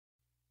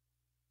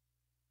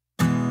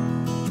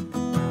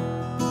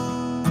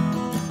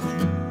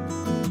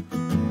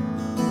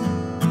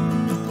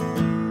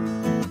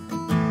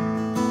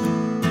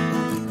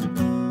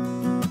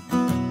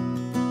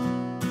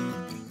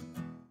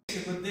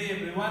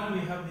on, we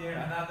have here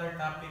another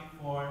topic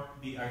for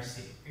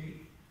VRC. Okay,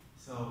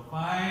 so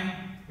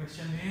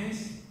question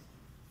is,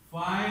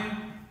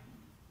 find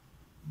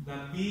the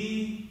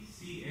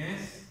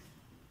BCS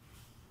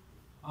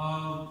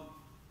of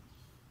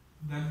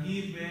the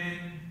given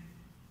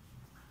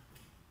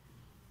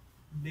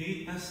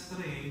data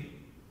string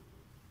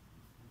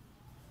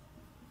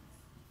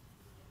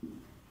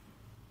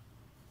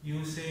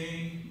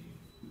using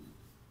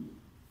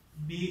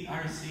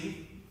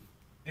VRC,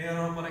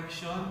 error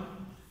correction,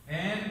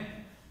 and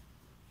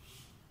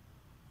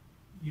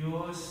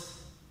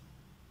use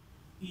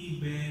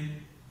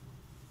even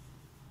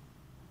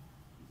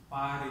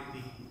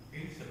parity.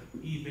 Okay, so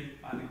even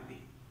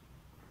parity.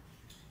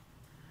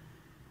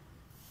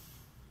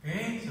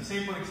 Okay, so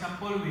say for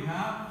example we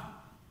have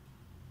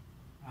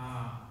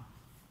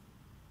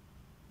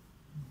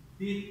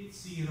bit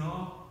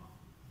 0,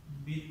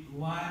 bit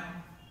 1,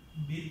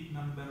 bit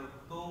number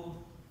 2,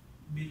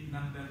 bit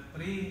number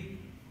 3,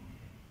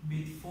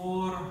 bit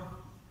 4,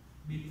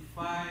 bit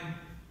 5,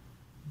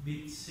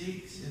 bit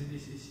 6, and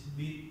this is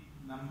bit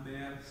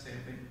number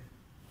 7.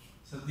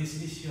 So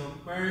this is your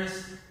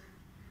first,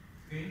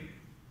 okay?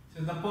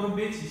 So the 4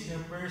 bits is your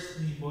first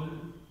nibble,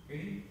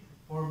 okay?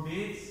 4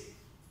 bits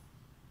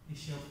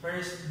is your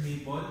first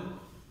nibble,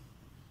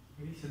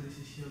 okay? So this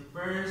is your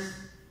first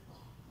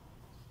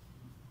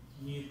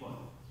nibble,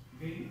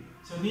 okay?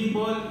 So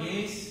nibble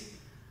is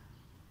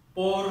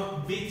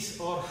 4 bits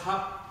or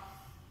half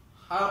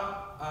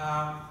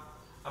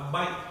a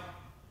byte.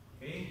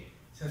 Okay,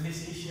 so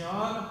this is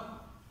your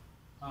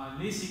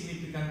least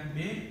significant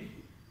bit.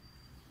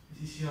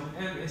 This is your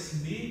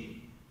LSB.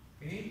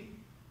 Okay,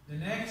 the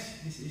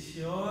next, this is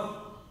your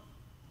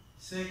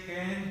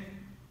second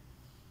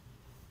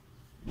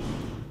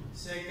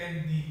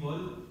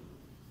nibble.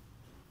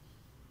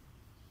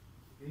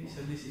 Okay, so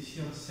this is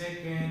your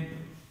second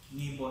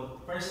nibble.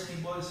 First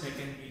nibble,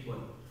 second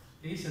nibble.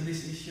 Okay, so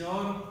this is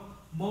your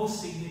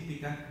most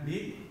significant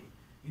bit,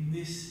 and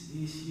this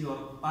is your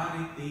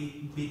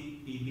parity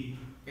bit PB.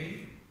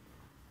 Okay,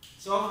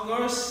 so of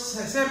course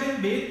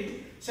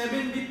 7-bit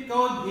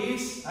code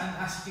is an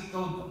ASCII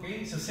code.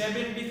 Okay, so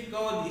 7-bit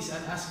code is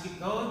an ASCII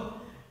code,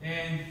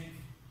 and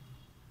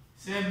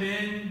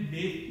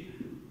 7-bit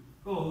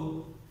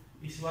code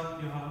is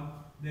what you have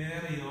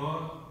there,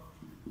 your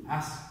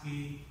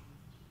ASCII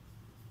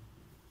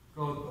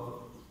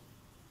code.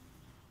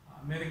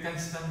 American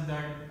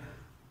Standard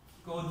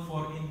Code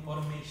for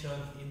Information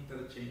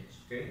Interchange.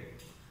 Okay,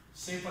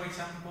 say for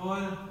example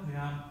we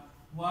have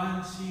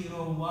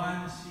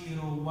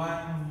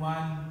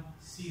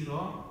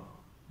 10101110.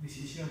 This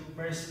is your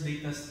first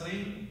data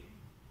string.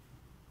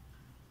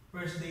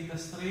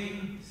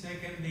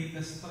 Second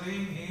data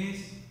string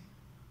is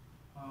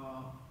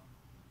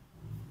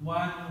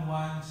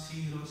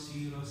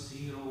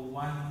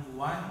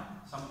 11000011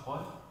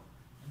 sample,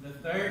 and the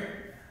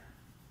third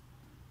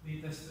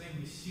data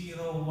string is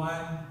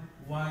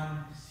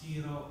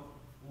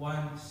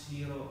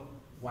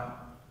 011001.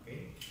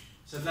 Okay,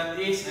 so that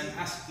is an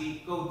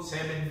ASCII code,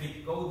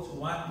 7-bit codes,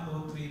 1,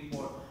 2, 3,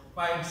 4,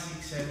 5,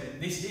 6, 7.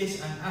 This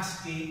is an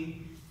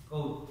ASCII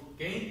code.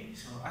 Okay,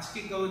 so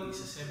ASCII code is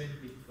a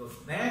 7-bit code.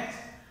 Next,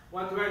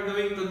 what we're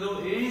going to do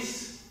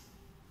is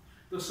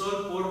to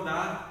solve for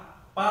the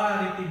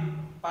parity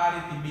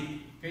bit.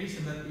 Okay,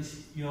 so that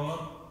is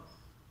your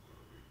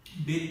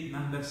bit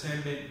number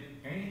 7.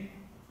 Okay,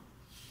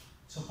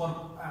 so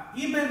for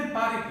even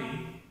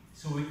parity,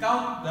 so we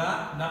count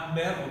the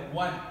number of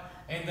 1,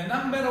 and the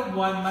number of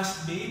 1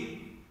 must be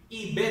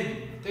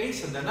even. Okay,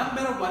 so the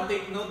number of 1,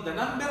 take note, the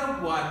number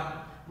of 1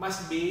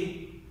 must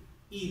be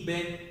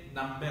even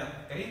number.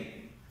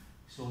 Okay,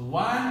 so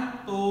 1,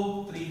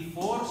 2, 3,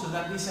 4, so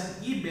that is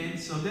an even,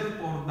 so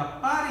therefore the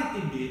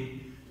parity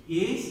bit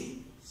is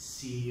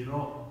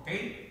 0.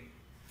 Okay,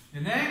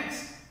 the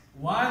next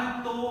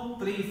 1, 2,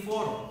 3,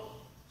 4,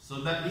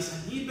 so that is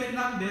an even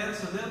number,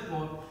 so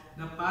therefore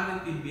the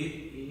parity bit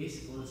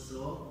is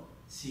also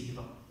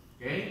 0.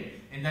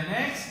 Okay, and the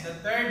next, the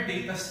third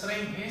data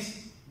string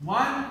is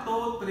 1,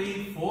 2,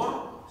 3,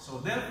 4, so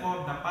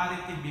therefore the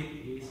parity bit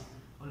is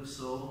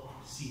also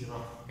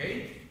 0.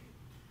 Okay,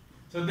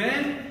 so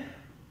then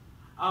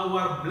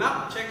our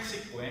block check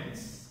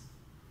sequence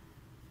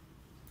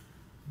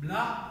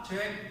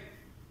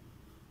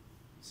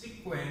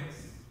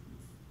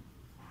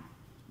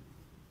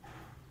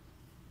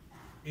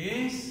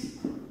is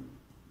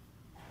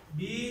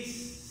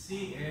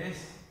BCS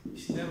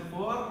is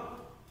therefore,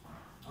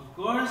 of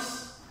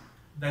course,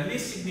 the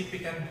least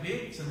significant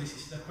bit. So this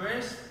is the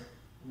first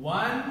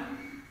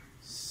 1,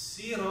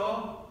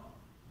 0,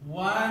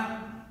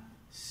 1,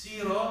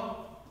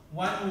 0,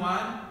 1,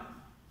 1,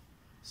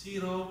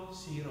 0,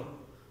 0.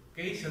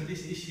 Okay, so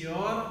this is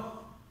your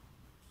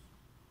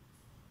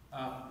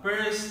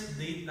first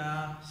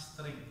data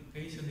string.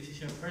 Okay, so this is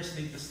your first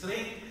data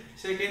string.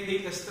 Second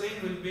data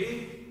string will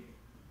be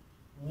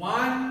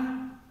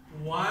 1,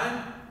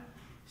 1,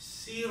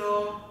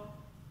 0,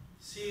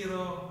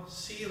 0,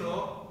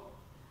 0,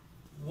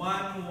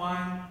 1,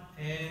 1,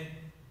 and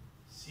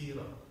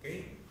 0.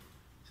 Okay,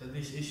 so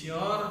this is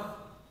your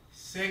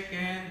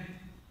second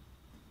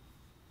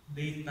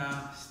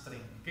data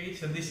string. Okay,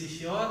 so this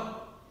is your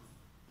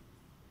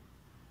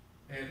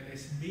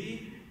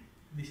LSB,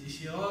 this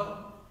is your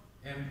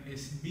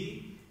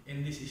MSB,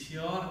 and this is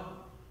your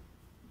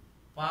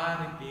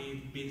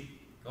parity bit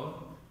code.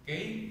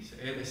 Okay, so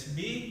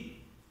LSB,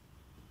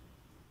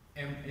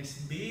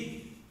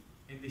 MSB,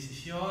 and this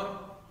is your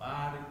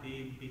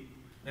parity bit.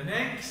 The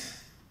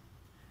next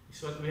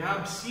is what we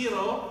have: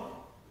 0,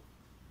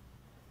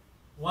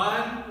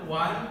 1,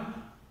 1,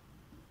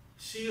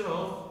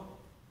 0,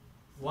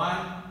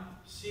 1,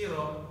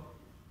 0,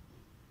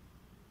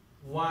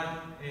 1,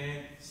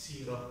 and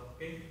 0.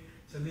 Okay,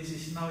 so this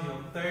is now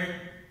your third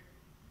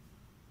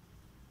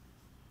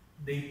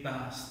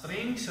data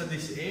string. So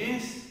this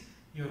is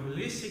your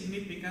least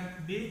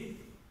significant bit,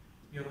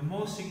 your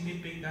most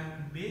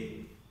significant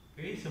bit.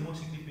 Okay, so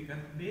most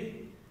significant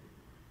bit,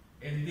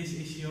 and this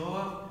is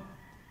your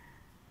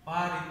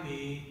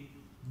parity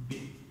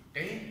bit.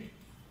 Okay,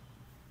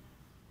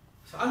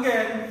 so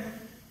again,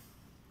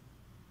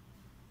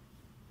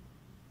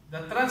 the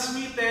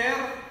transmitter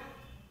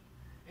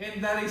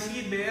and the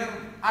receiver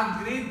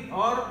agreed,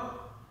 or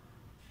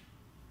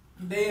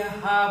they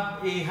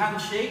have a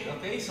handshake.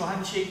 Okay, so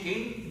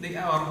handshaking, they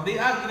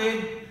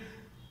agreed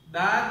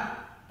that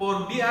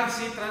for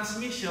VRC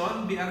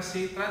transmission,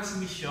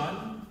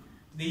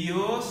 they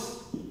use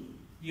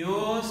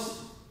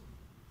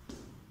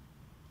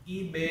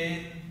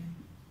even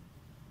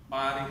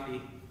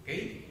parity.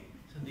 Okay,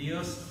 so they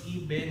use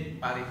even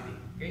parity.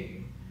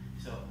 Okay,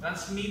 so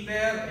transmitter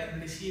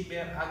and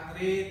receiver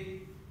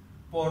agreed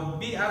for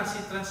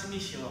VRC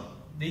transmission,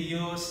 they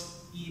use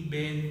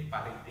even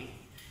parity,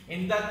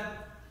 and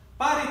that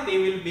parity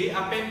will be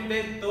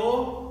appended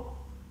to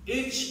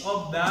each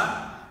of the,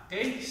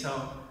 okay, so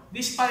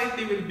this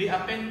parity will be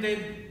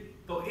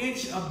appended to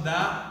each of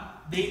the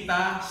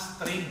data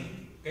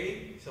string.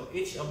 Okay, so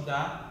each of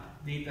the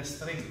data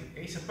string.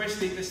 Okay, so first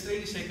data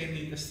string, second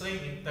data string,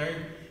 and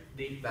third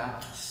data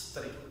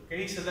string.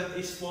 Okay, so that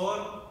is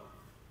for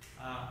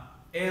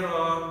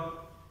error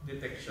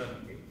detection.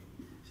 Okay,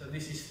 so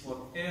this is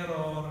for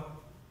error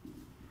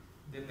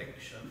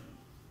detection.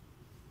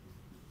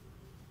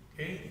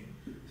 Okay,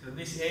 so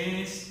this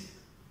is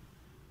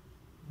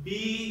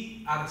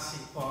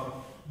VRC,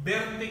 or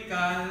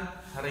vertical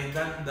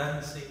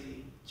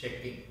redundancy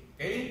checking.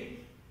 Okay,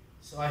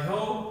 so I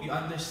hope you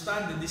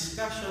understand the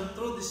discussion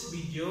through this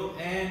video,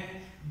 and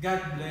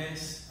God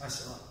bless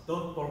us all.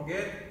 Don't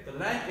forget to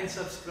like and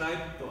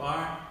subscribe to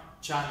our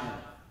channel.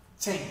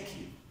 Thank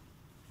you.